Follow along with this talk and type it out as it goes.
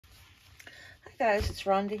Hi guys, it's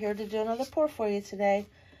Rhonda here to do another pour for you today.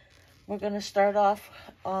 We're going to start off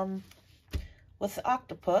with the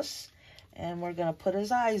octopus, and we're going to put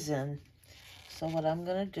his eyes in. So what I'm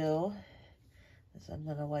going to do is I'm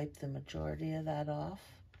going to wipe the majority of that off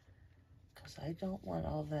because I don't want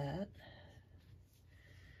all that.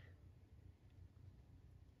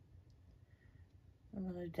 I'm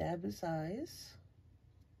going to dab his eyes.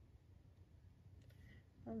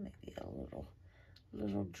 Or maybe a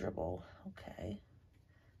little dribble. Okay.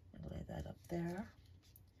 I'll lay that up there.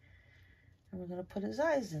 And we're going to put his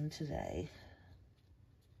eyes in today.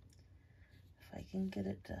 If I can get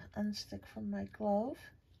it to unstick from my glove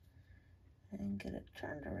and get it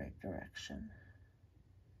turned the right direction.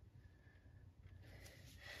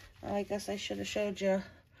 I guess I should have showed you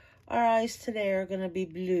our eyes today are going to be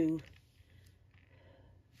blue.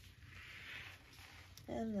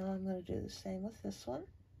 And now I'm going to do the same with this one.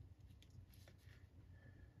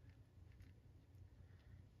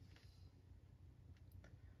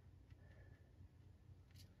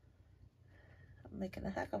 I'm making a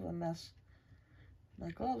heck of a mess. My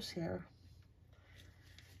gloves here.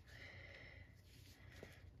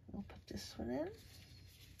 I'll put this one in.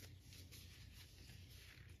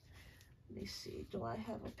 Let me see, do I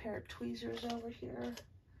have a pair of tweezers over here?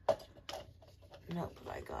 Nope,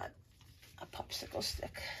 but I got a popsicle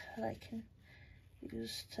stick that I can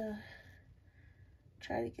use to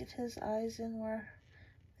try to get his eyes in where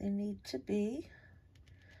they need to be.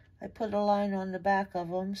 I put a line on the back of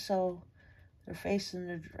them so they're facing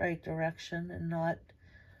the right direction and not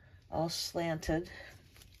all slanted.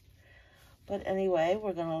 But anyway,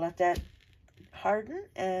 we're going to let that harden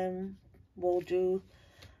and we'll do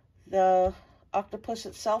the octopus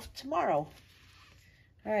itself tomorrow.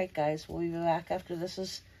 All right, guys, we'll be back after this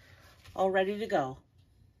is all ready to go.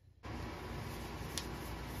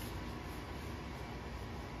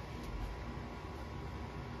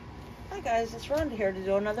 Hi guys, it's Rhonda here to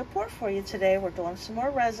do another pour for you today. We're doing some more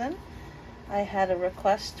resin. I had a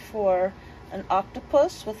request for an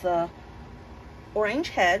octopus with a orange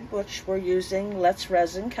head, which we're using Let's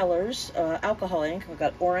Resin colors, alcohol ink. We've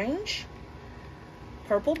got orange,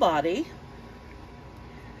 purple body,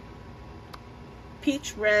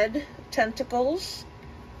 peach red tentacles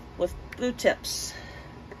with blue tips.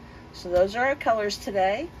 So those are our colors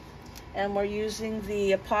today, and we're using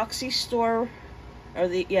the epoxy store, or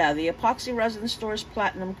the epoxy resin store's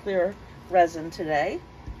platinum clear resin today.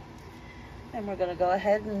 And we're going to go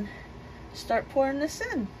ahead and start pouring this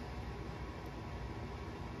in.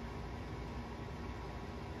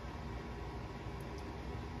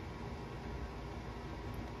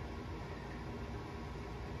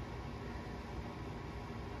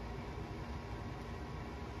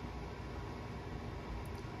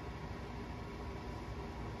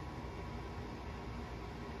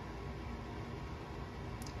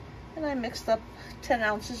 And I mixed up 10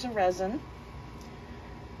 ounces of resin.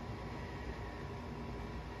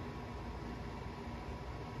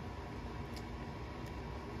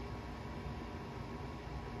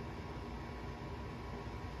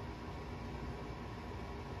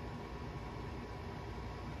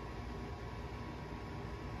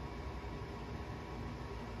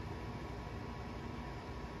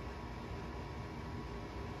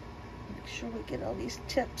 Make sure we get all these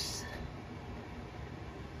tips.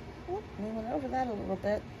 Oh, we went over that a little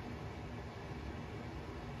bit.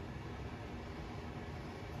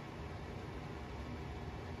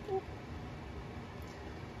 Oh.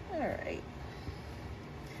 All right.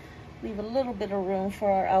 Leave a little bit of room for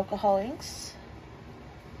our alcohol inks.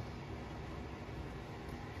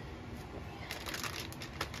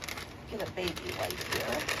 Get a baby wipe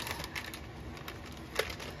here.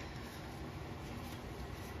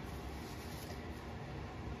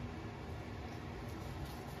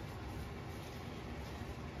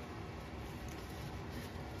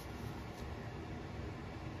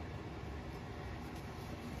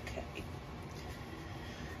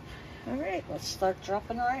 All right, let's start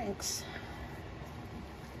dropping our inks.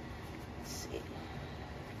 Let's see.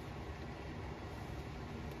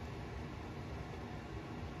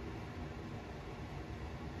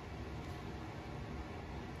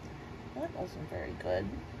 That wasn't very good.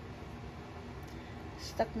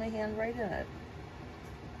 Stuck my hand right in it.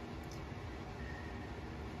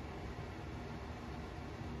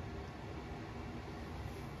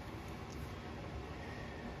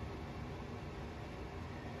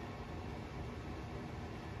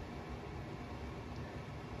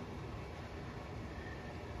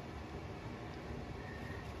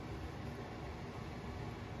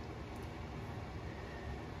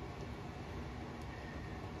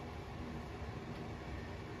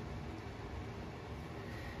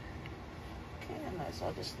 Okay, I might as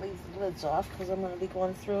well just leave the lids off because I'm going to be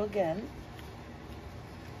going through again.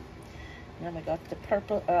 And then we got the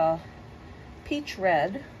purple, peach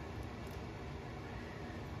red,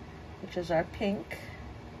 which is our pink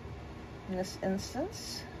in this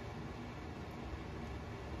instance.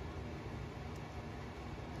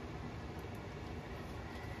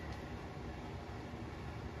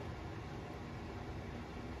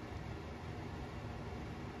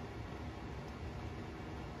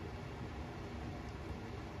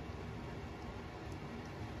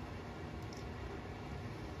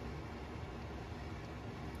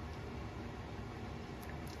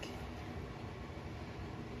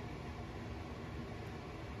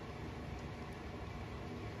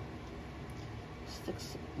 Stick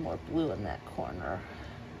some more blue in that corner.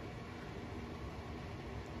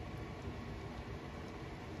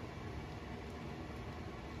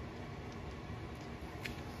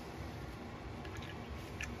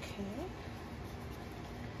 Okay.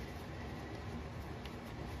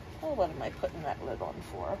 Oh, what am I putting that lid on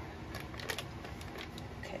for?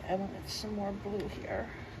 Okay, I wanted some more blue here.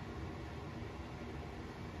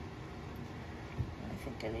 I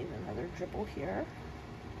think I need another dribble here.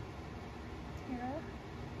 Here.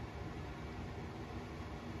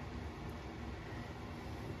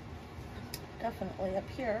 Definitely up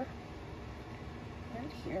here and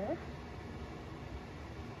here.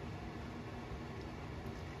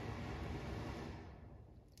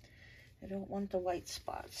 I don't want the white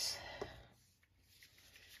spots.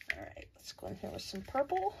 All right, let's go in here with some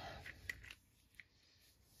purple.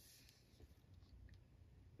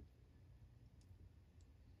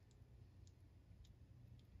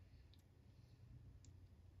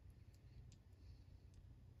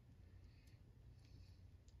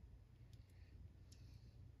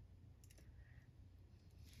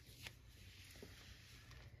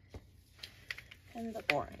 And the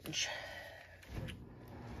orange.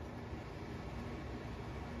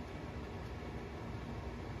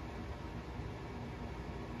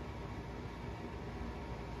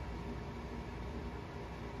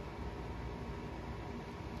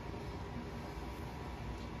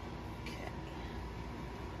 Okay.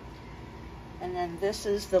 And then this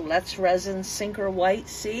is the Let's Resin Sinker White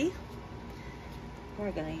C.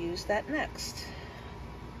 We're going to use that next.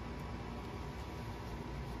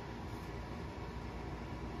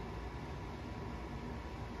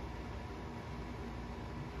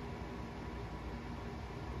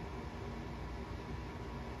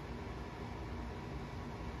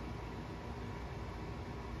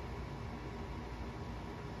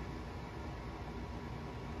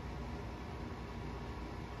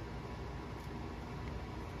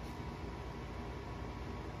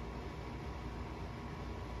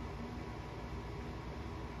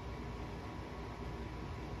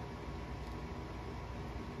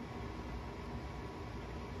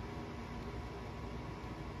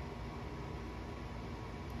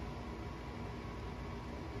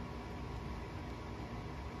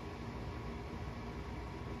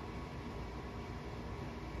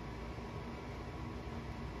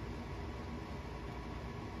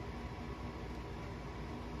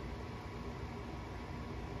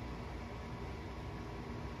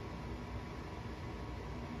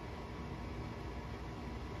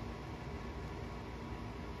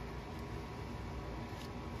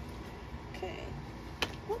 Okay,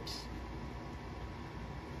 whoops.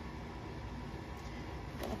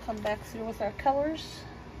 Gonna come back through with our colors.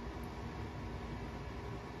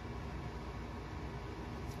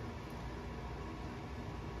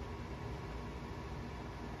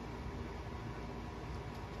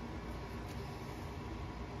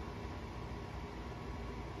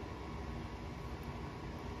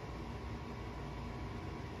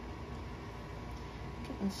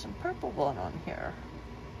 Getting some purple going on here.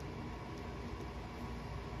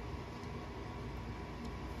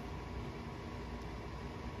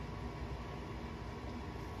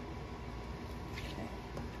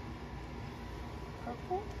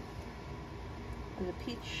 Purple and the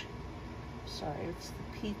peach, sorry, it's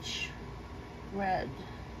the peach red.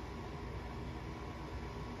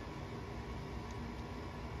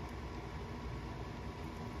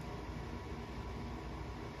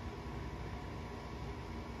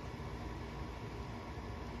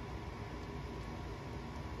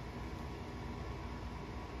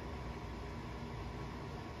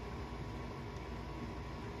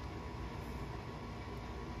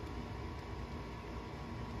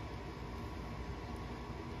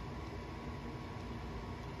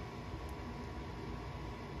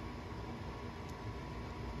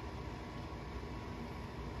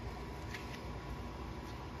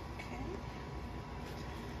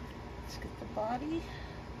 Let's get the body.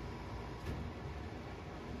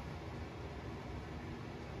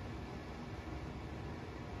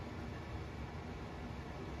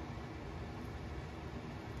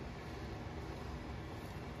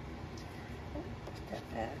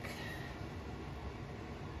 back.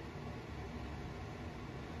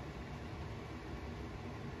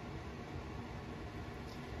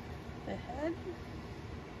 The head.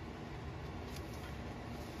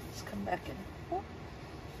 Let's come back in. Oh.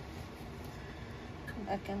 Come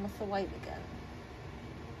back in with the white again.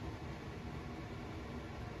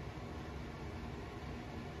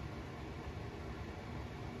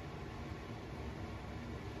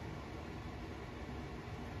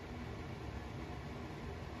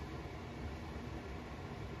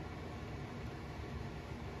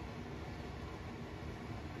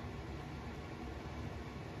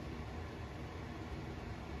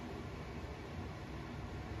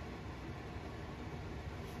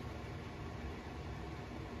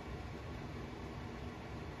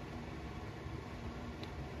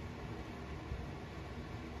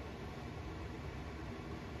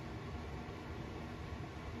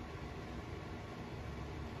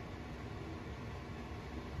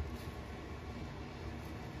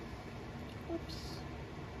 Oops.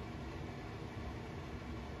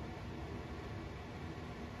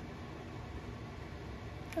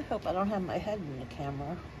 I hope I don't have my head in the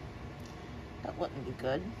camera. That wouldn't be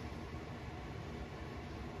good.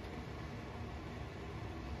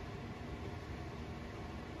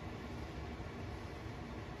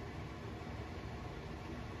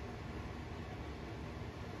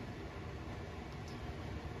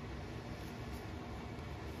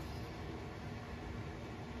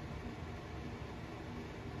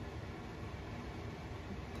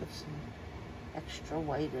 Put some extra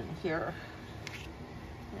white in here,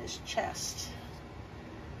 in his chest.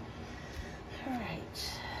 All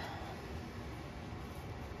right.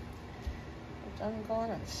 I'm going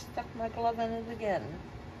and stuck my glove in it again.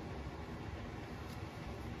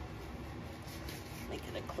 Make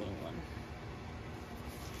it a clean one.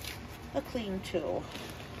 A clean tool.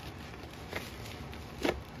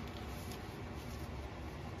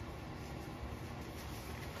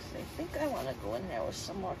 I think I want to go in there with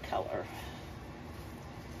some more color.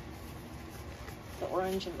 The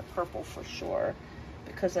orange and the purple for sure,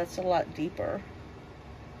 because that's a lot deeper.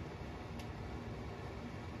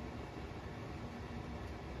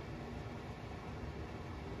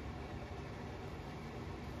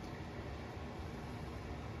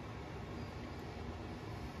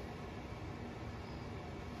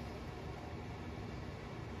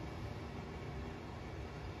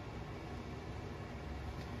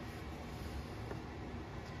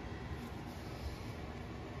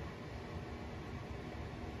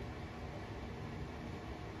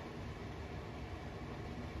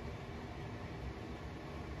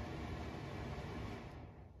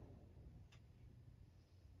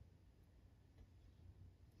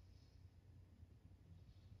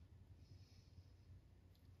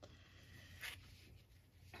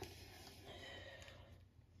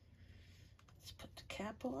 Let's put the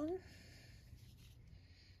cap on.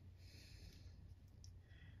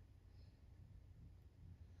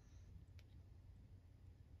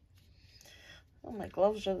 Oh, my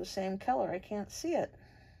gloves are the same color. I can't see it.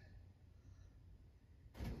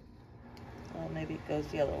 Oh, maybe it goes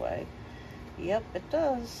the other way. Yep, it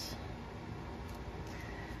does.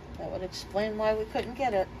 That would explain why we couldn't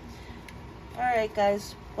get it. Alright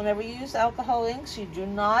guys, whenever you use alcohol inks, you do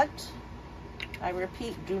not, I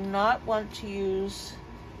repeat, do not want to use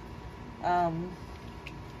a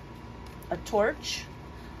torch,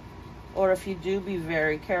 or if you do, be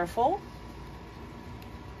very careful.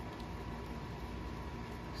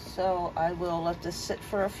 So I will let this sit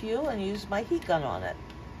for a few and use my heat gun on it.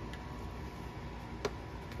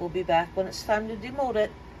 We'll be back when it's time to demold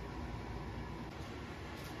it.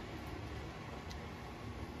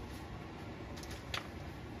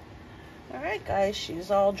 Alright guys,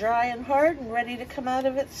 she's all dry and hard and ready to come out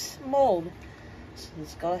of its mold. So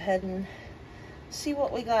let's go ahead and see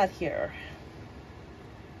what we got here.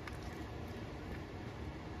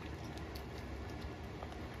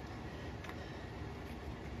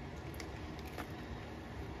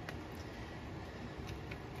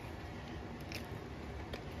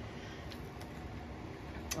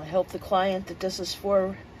 I hope the client that this is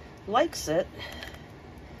for likes it.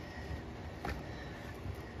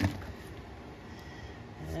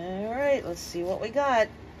 Alright, let's see what we got.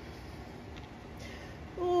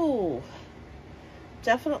 Ooh,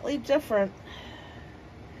 definitely different.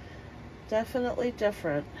 Definitely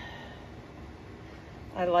different.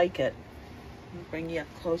 I like it. I'll bring you up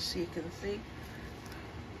close so you can see.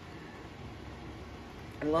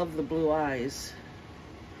 I love the blue eyes.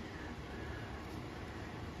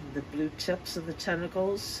 The blue tips of the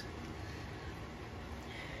tentacles.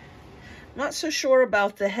 Not so sure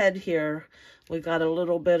about the head here. We got a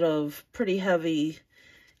little bit of pretty heavy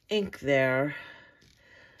ink there.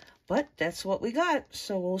 But that's what we got.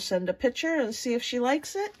 So we'll send a picture and see if she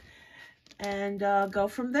likes it and go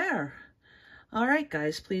from there. All right,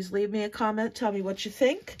 guys, please leave me a comment. Tell me what you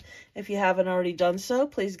think. If you haven't already done so,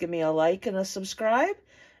 please give me a like and a subscribe.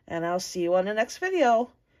 And I'll see you on the next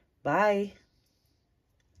video. Bye.